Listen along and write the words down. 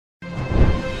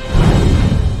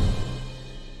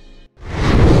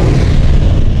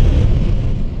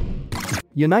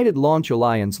United Launch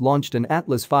Alliance launched an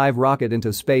Atlas V rocket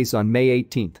into space on May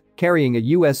 18, carrying a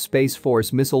U.S. Space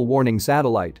Force missile warning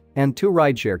satellite and 2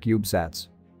 rideshare CubeSats.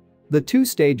 The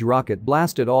two-stage rocket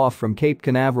blasted off from Cape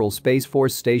Canaveral Space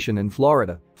Force Station in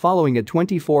Florida, following a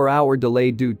 24-hour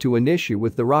delay due to an issue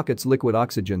with the rocket's liquid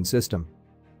oxygen system.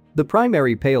 The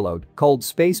primary payload, called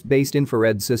Space-Based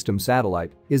Infrared System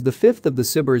Satellite, is the fifth of the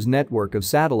SBIRS network of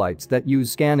satellites that use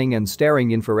scanning and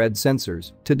staring infrared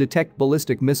sensors to detect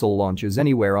ballistic missile launches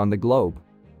anywhere on the globe.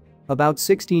 About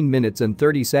 16 minutes and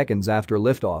 30 seconds after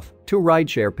liftoff, 2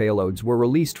 rideshare payloads were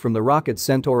released from the rocket's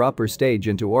Centaur upper stage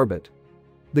into orbit.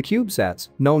 The CubeSats,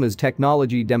 known as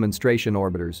Technology Demonstration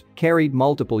Orbiters, carried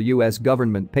multiple U.S.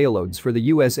 government payloads for the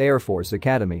U.S. Air Force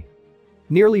Academy.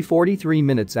 Nearly 43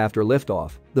 minutes after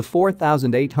liftoff, the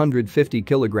 4,850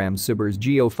 kg SBIRS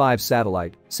GEO-5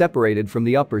 satellite separated from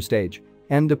the upper stage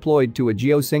and deployed to a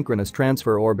geosynchronous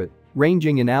transfer orbit,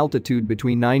 ranging in altitude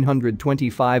between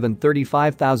 925 and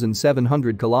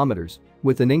 35,700 kilometers,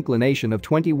 with an inclination of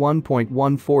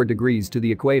 21.14 degrees to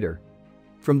the equator.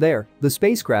 From there, the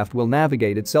spacecraft will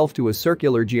navigate itself to a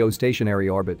circular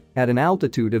geostationary orbit at an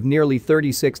altitude of nearly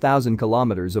 36,000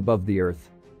 kilometers above the Earth.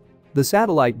 The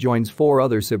satellite joins 4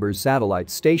 other SBIRS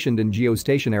satellites stationed in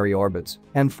geostationary orbits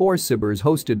and 4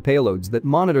 SBIRS-hosted payloads that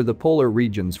monitor the polar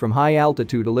regions from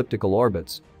high-altitude elliptical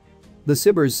orbits. The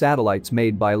SBIRS satellites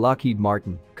made by Lockheed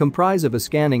Martin comprise of a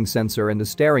scanning sensor and a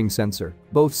staring sensor,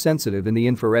 both sensitive in the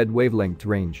infrared wavelength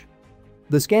range.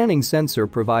 The scanning sensor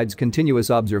provides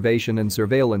continuous observation and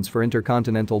surveillance for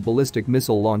intercontinental ballistic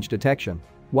missile launch detection,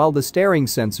 while the staring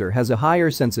sensor has a higher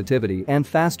sensitivity and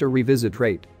faster revisit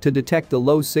rate to detect the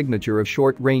low signature of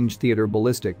short-range theater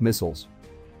ballistic missiles.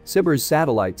 SBIRS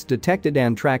satellites detected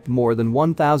and tracked more than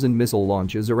 1,000 missile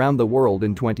launches around the world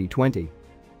in 2020.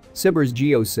 SBIRS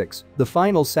GEO-6, the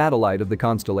final satellite of the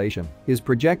constellation, is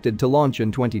projected to launch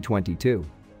in 2022.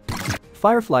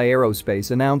 Firefly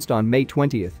Aerospace announced on May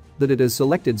 20 that it has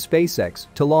selected SpaceX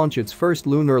to launch its first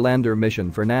lunar lander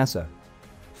mission for NASA.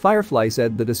 Firefly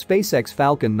said that a SpaceX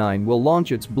Falcon 9 will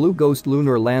launch its Blue Ghost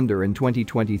lunar lander in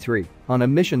 2023 on a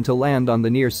mission to land on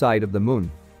the near side of the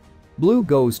moon. Blue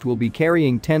Ghost will be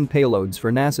carrying 10 payloads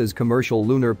for NASA's Commercial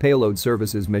Lunar Payload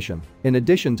Services mission, in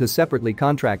addition to separately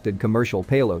contracted commercial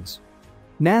payloads.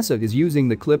 NASA is using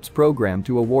the CLPS program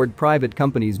to award private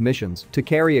companies missions to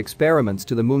carry experiments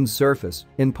to the moon's surface,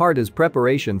 in part as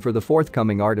preparation for the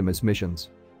forthcoming Artemis missions.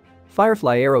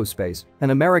 Firefly Aerospace,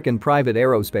 an American private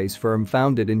aerospace firm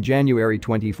founded in January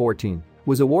 2014,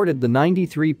 was awarded the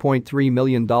 $93.3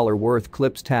 million worth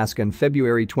CLPS task in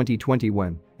February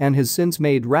 2021 and has since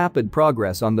made rapid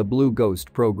progress on the Blue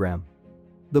Ghost program.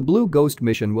 The Blue Ghost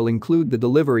mission will include the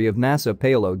delivery of NASA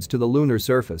payloads to the lunar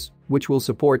surface, which will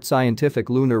support scientific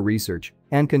lunar research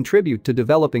and contribute to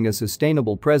developing a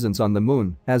sustainable presence on the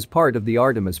moon as part of the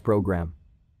Artemis program.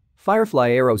 Firefly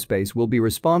Aerospace will be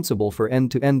responsible for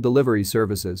end-to-end delivery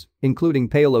services, including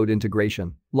payload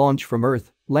integration, launch from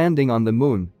Earth, landing on the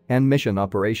moon, and mission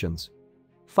operations.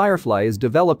 Firefly is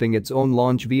developing its own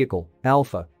launch vehicle,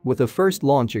 Alpha, with a first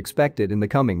launch expected in the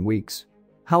coming weeks.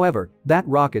 However, that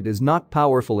rocket is not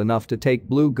powerful enough to take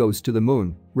Blue Ghost to the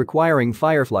moon, requiring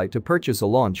Firefly to purchase a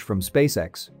launch from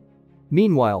SpaceX.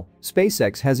 Meanwhile,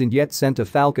 SpaceX hasn't yet sent a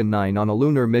Falcon 9 on a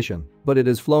lunar mission, but it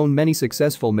has flown many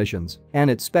successful missions, and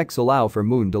its specs allow for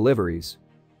moon deliveries.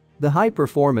 The high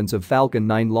performance of Falcon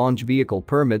 9 launch vehicle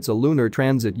permits a lunar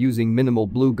transit using minimal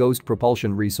Blue Ghost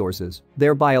propulsion resources,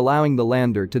 thereby allowing the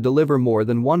lander to deliver more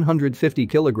than 150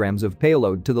 kilograms of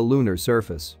payload to the lunar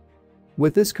surface.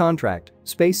 With this contract,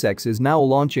 SpaceX is now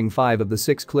launching 5 of the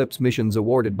 6 CLPS missions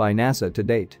awarded by NASA to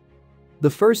date. The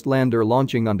first lander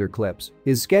launching under CLPS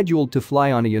is scheduled to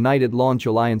fly on a United Launch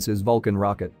Alliance's Vulcan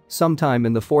rocket sometime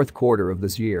in the fourth quarter of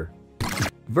this year.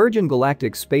 Virgin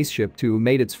Galactic's SpaceShipTwo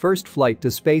made its first flight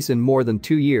to space in more than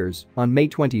 2 years on May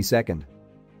 22.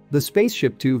 The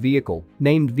SpaceShipTwo vehicle,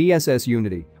 named VSS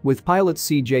Unity, with pilots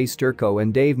C.J. Sturckow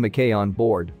and Dave McKay on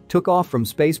board, took off from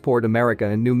Spaceport America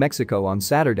in New Mexico on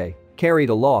Saturday, carried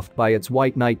aloft by its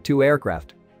White Knight II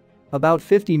aircraft. About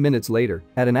 50 minutes later,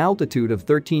 at an altitude of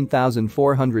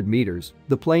 13,400 meters,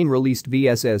 the plane released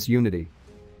VSS Unity.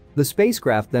 The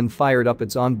spacecraft then fired up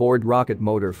its onboard rocket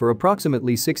motor for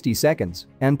approximately 60 seconds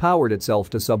and powered itself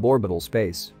to suborbital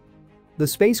space. The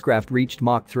spacecraft reached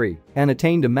Mach 3 and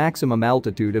attained a maximum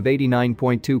altitude of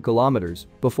 89.2 kilometers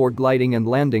before gliding and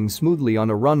landing smoothly on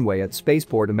a runway at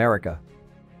Spaceport America.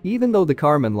 Even though the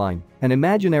Kármán line, an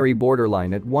imaginary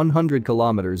borderline at 100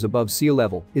 kilometers above sea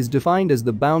level, is defined as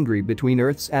the boundary between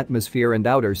Earth's atmosphere and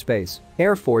outer space,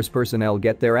 Air Force personnel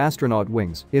get their astronaut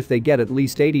wings if they get at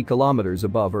least 80 kilometers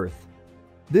above Earth.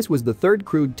 This was the third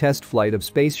crewed test flight of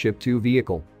SpaceShipTwo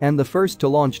vehicle and the first to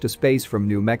launch to space from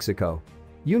New Mexico.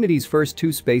 Unity's first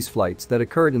two space flights that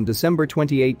occurred in December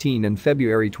 2018 and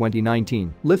February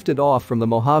 2019 lifted off from the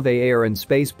Mojave Air and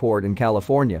Spaceport in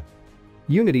California.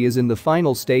 Unity is in the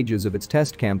final stages of its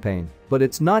test campaign, but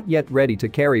it's not yet ready to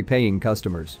carry paying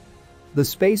customers. The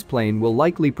spaceplane will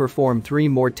likely perform 3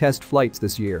 more test flights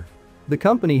this year. The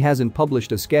company hasn't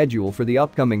published a schedule for the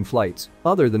upcoming flights,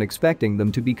 other than expecting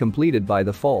them to be completed by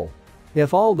the fall.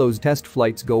 If all those test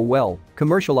flights go well,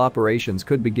 commercial operations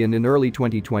could begin in early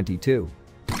 2022.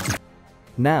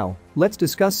 Now, let's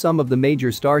discuss some of the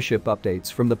major Starship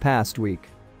updates from the past week.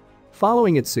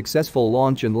 Following its successful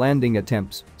launch and landing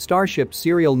attempts, Starship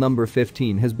serial number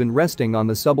 15 has been resting on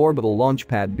the suborbital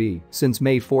launchpad-B since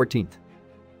May 14.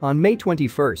 On May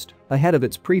 21, ahead of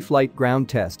its pre-flight ground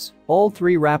tests, all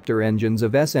 3 Raptor engines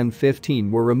of SN-15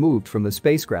 were removed from the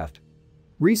spacecraft.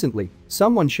 Recently,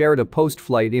 someone shared a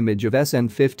post-flight image of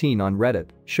SN-15 on Reddit,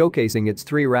 showcasing its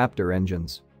 3 Raptor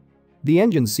engines. The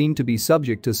engines seem to be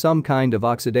subject to some kind of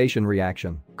oxidation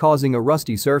reaction, causing a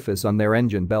rusty surface on their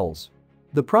engine bells.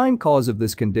 The prime cause of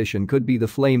this condition could be the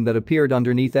flame that appeared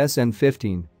underneath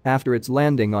SN-15 after its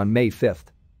landing on May 5.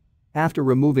 After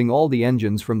removing all the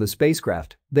engines from the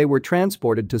spacecraft, they were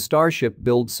transported to Starship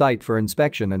build site for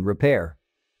inspection and repair.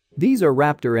 These are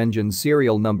Raptor engines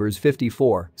serial numbers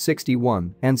 54,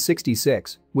 61, and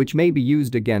 66, which may be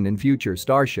used again in future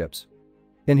Starships.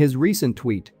 In his recent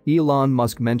tweet, Elon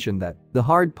Musk mentioned that the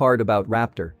hard part about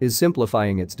Raptor is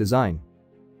simplifying its design.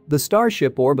 The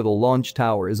Starship Orbital Launch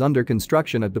Tower is under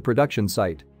construction at the production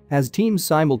site as teams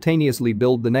simultaneously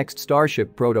build the next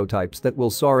Starship prototypes that will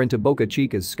soar into Boca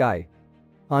Chica's sky.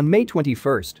 On May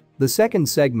 21, the second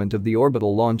segment of the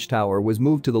orbital launch tower was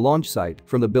moved to the launch site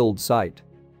from the build site.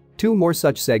 2 more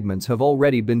such segments have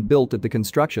already been built at the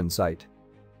construction site.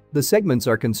 The segments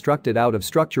are constructed out of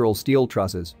structural steel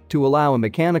trusses to allow a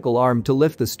mechanical arm to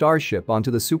lift the Starship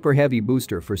onto the Super Heavy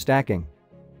booster for stacking.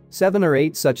 7 or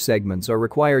 8 such segments are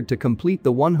required to complete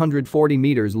the 140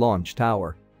 meters launch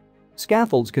tower.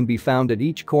 Scaffolds can be found at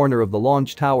each corner of the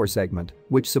launch tower segment,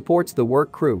 which supports the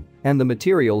work crew and the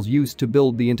materials used to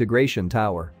build the integration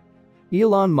tower.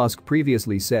 Elon Musk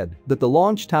previously said that the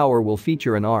launch tower will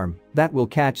feature an arm that will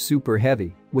catch Super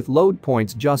Heavy, with load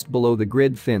points just below the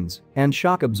grid fins and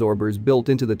shock absorbers built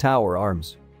into the tower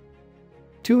arms.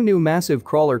 2 new massive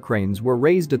crawler cranes were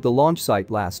raised at the launch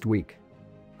site last week.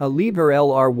 A Liebherr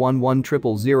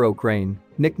LR11000 crane,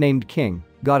 nicknamed King,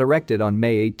 got erected on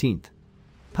May 18.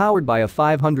 Powered by a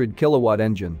 500 kilowatt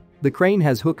engine, the crane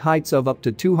has hook heights of up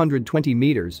to 220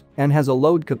 meters and has a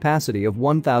load capacity of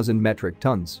 1,000 metric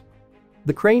tons.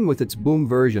 The crane with its boom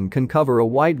version can cover a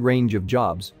wide range of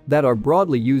jobs that are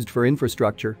broadly used for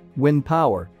infrastructure, wind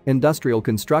power, industrial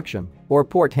construction, or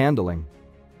port handling.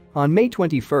 On May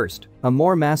 21, a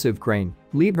more massive crane,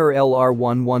 Liebherr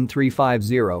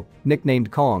LR11350,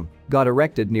 nicknamed Kong, got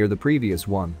erected near the previous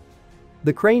one.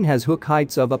 The crane has hook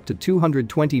heights of up to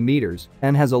 220 meters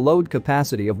and has a load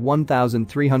capacity of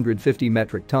 1,350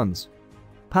 metric tons.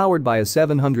 Powered by a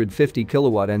 750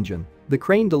 kilowatt engine, the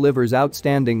crane delivers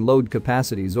outstanding load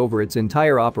capacities over its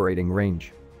entire operating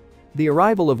range. The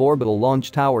arrival of orbital launch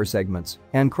tower segments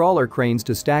and crawler cranes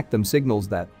to stack them signals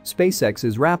that SpaceX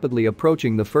is rapidly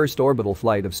approaching the first orbital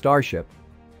flight of Starship.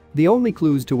 The only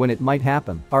clues to when it might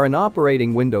happen are an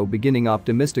operating window beginning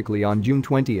optimistically on June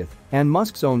 20 and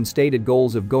Musk's own stated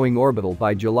goals of going orbital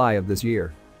by July of this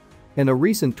year. In a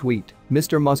recent tweet,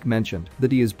 Mr. Musk mentioned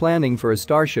that he is planning for a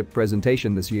Starship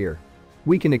presentation this year.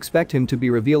 We can expect him to be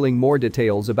revealing more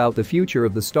details about the future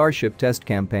of the Starship test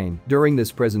campaign during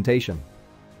this presentation.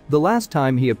 The last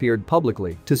time he appeared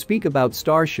publicly to speak about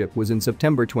Starship was in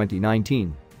September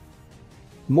 2019.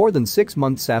 More than 6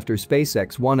 months after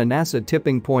SpaceX won a NASA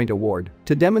Tipping Point Award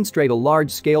to demonstrate a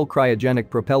large-scale cryogenic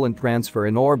propellant transfer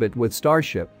in orbit with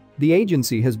Starship, the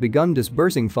agency has begun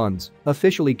disbursing funds,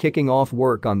 officially kicking off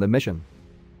work on the mission.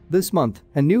 This month,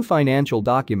 a new financial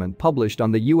document published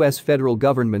on the U.S. federal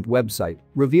government website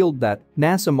revealed that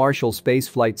NASA Marshall Space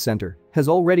Flight Center has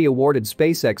already awarded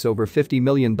SpaceX over $50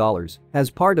 million as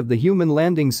part of the Human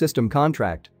Landing System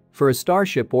contract for a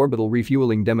Starship Orbital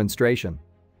Refueling Demonstration.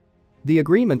 The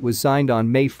agreement was signed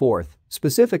on May 4,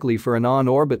 specifically for an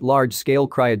on-orbit large-scale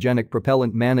cryogenic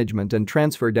propellant management and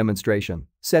transfer demonstration,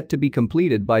 set to be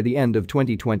completed by the end of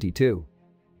 2022.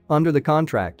 Under the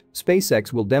contract,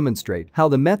 SpaceX will demonstrate how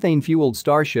the methane-fueled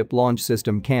Starship launch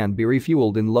system can be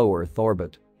refueled in low Earth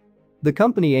orbit. The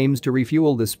company aims to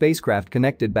refuel the spacecraft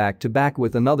connected back-to-back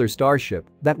with another Starship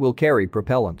that will carry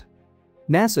propellant.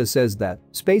 NASA says that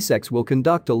SpaceX will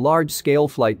conduct a large-scale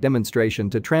flight demonstration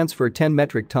to transfer 10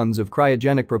 metric tons of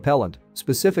cryogenic propellant,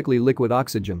 specifically liquid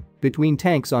oxygen, between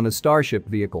tanks on a Starship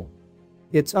vehicle.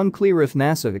 It's unclear if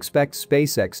NASA expects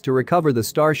SpaceX to recover the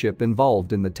Starship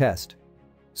involved in the test.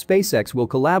 SpaceX will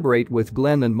collaborate with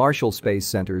Glenn and Marshall Space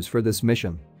Centers for this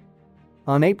mission.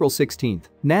 On April 16,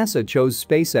 NASA chose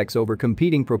SpaceX over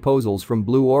competing proposals from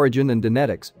Blue Origin and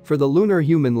Dynetics for the Lunar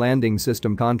Human Landing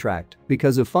System contract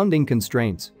because of funding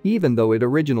constraints, even though it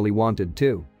originally wanted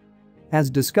to. As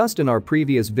discussed in our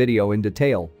previous video in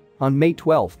detail, on May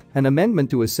 12, an amendment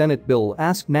to a Senate bill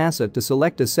asked NASA to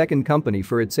select a second company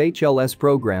for its HLS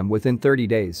program within 30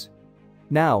 days.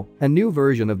 Now, a new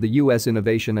version of the U.S.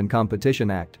 Innovation and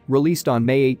Competition Act, released on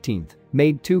May 18,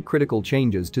 made two critical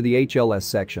changes to the HLS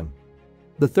section.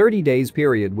 The 30 days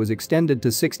period was extended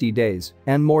to 60 days,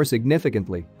 and more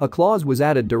significantly, a clause was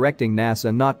added directing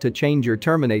NASA not to change or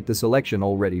terminate the selection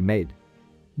already made.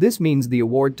 This means the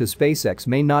award to SpaceX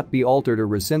may not be altered or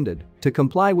rescinded to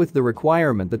comply with the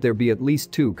requirement that there be at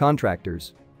least two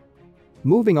contractors.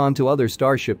 Moving on to other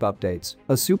Starship updates,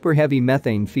 a Super Heavy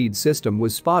methane feed system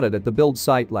was spotted at the build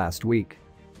site last week.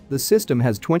 The system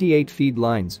has 28 feed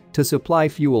lines to supply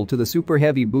fuel to the Super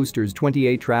Heavy booster's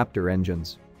 28 Raptor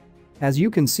engines. As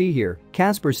you can see here,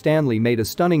 Casper Stanley made a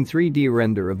stunning 3D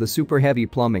render of the Super Heavy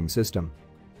plumbing system.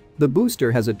 The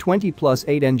booster has a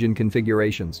 20+8 engine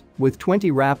configurations, with 20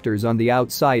 Raptors on the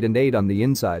outside and 8 on the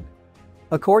inside.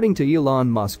 According to Elon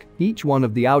Musk, each one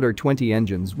of the outer 20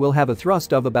 engines will have a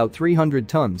thrust of about 300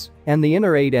 tons, and the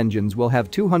inner 8 engines will have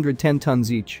 210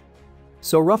 tons each.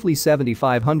 So roughly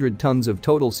 7,500 tons of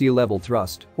total sea level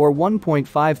thrust, or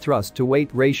 1.5 thrust to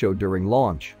weight ratio during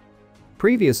launch.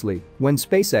 Previously, when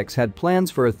SpaceX had plans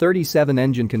for a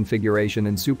 37-engine configuration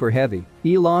in Super Heavy,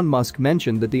 Elon Musk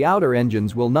mentioned that the outer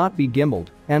engines will not be gimbaled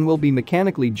and will be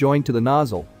mechanically joined to the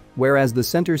nozzle, whereas the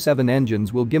center 7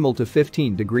 engines will gimbal to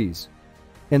 15 degrees.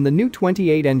 In the new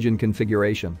 28-engine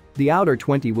configuration, the outer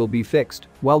 20 will be fixed,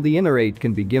 while the inner 8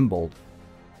 can be gimbaled.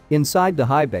 Inside the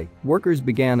high bay, workers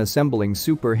began assembling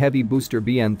Super Heavy Booster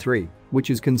BN3, which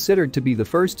is considered to be the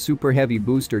first Super Heavy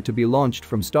booster to be launched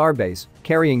from Starbase,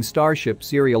 carrying Starship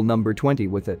serial number 20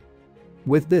 with it.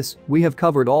 With this, we have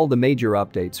covered all the major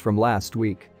updates from last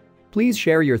week. Please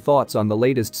share your thoughts on the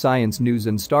latest science news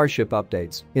and Starship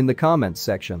updates in the comments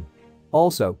section.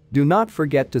 Also, do not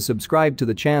forget to subscribe to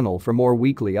the channel for more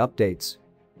weekly updates.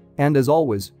 And as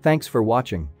always, thanks for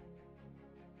watching.